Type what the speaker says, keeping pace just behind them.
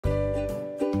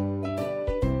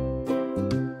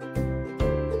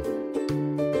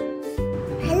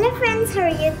friends, how are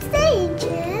you today?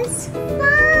 Just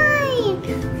fine.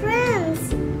 Friends,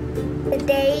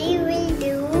 today we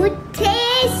do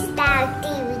taste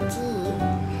activity.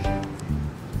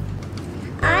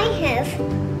 I have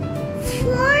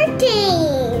 4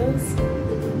 things.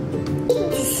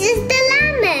 This is the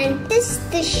lemon. This is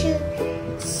the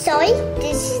salt.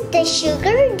 This is the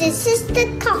sugar. This is the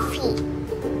coffee.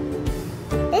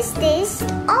 Let's taste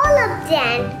all of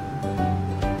them.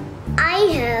 I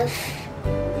have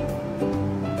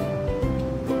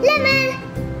lemon.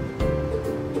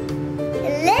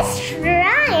 Let's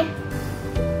try.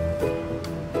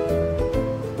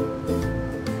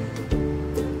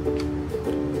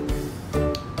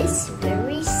 It's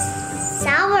very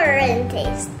sour in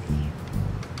taste.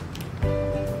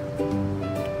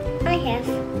 I have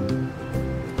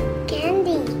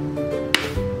candy.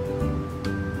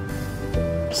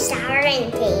 Sour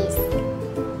in taste.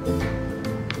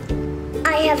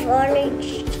 I have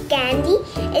orange candy.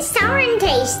 It's sour in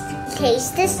taste.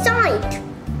 Taste the salt.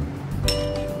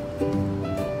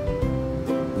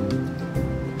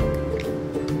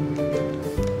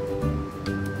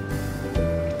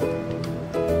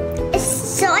 It's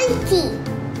salty.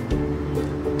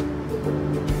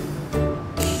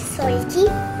 Salty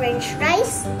French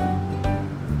fries.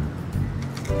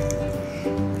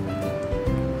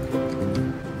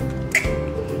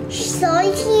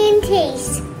 Salty in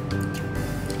taste.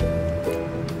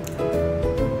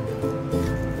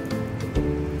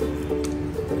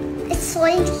 It's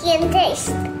salty in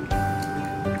taste.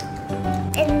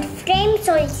 And flame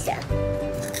salsa.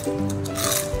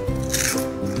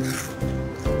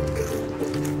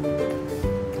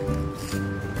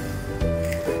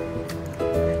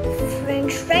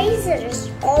 French fries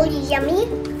are all yummy.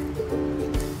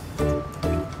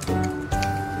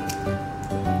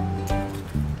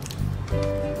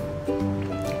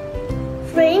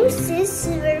 Frames is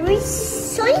very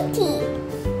salty.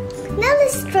 Now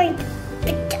let's try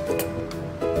potato.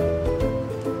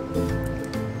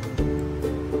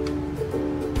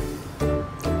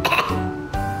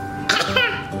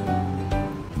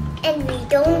 And we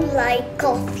don't like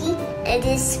coffee and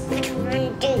it's bitter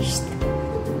in taste.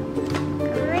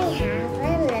 I have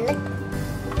a little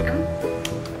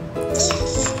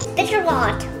bitter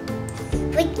hot.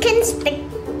 We can spit.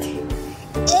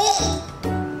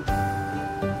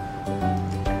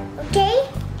 Okay?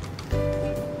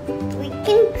 We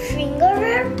can drink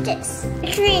over this.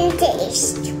 Bitter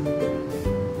taste.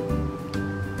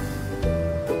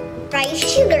 Rice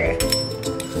sugar.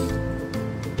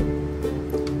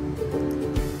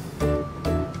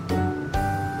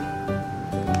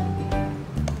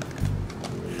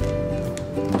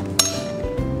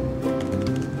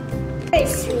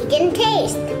 Sweet in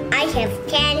taste. I have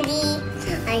candy.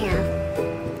 I have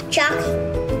chocolate.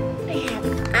 I have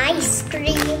ice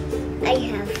cream. I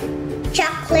have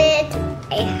chocolate.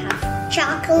 I have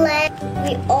chocolate.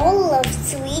 We all love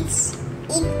sweets.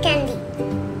 Eat candy.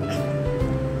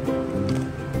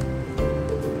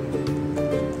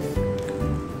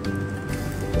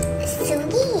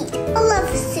 Sweet. I love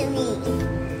sweet.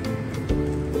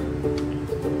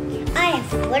 I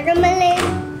have watermelon.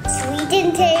 Sweet in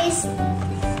taste.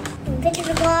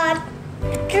 Bitter gourd.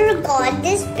 Bitter gourd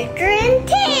is bitter in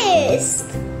taste.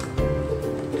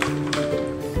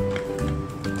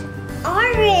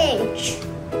 Orange.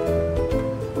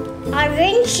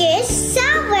 Orange is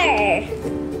sour.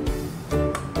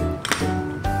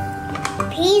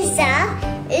 Pizza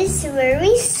is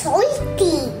very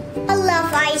salty. I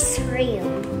love ice cream.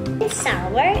 It's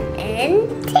sour in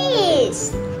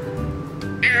taste.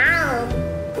 Ow.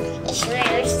 It's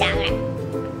very sour.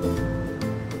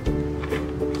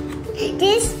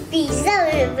 This pizza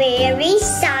is very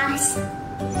saucy.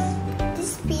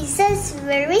 This pizza is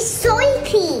very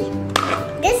salty.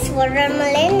 This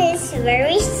watermelon is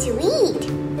very sweet.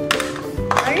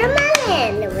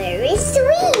 Watermelon, very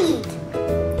sweet.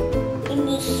 And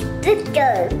it's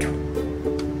bitter.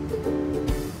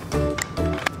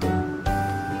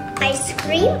 Ice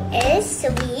cream is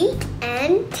sweet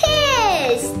and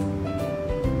taste.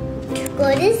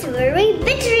 Chocolate is very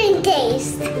bitter in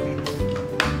taste.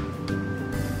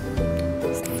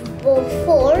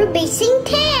 For basic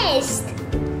taste.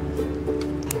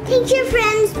 Thank you,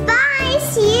 friends. Bye.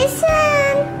 See you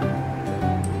soon.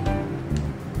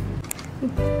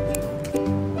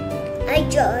 I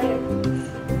join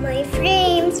my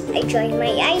frames. I join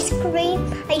my ice cream.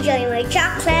 I join my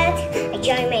chocolate. I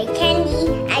join my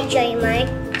candy. I join my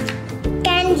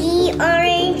candy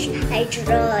orange. I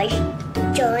join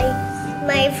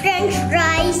my French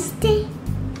fries.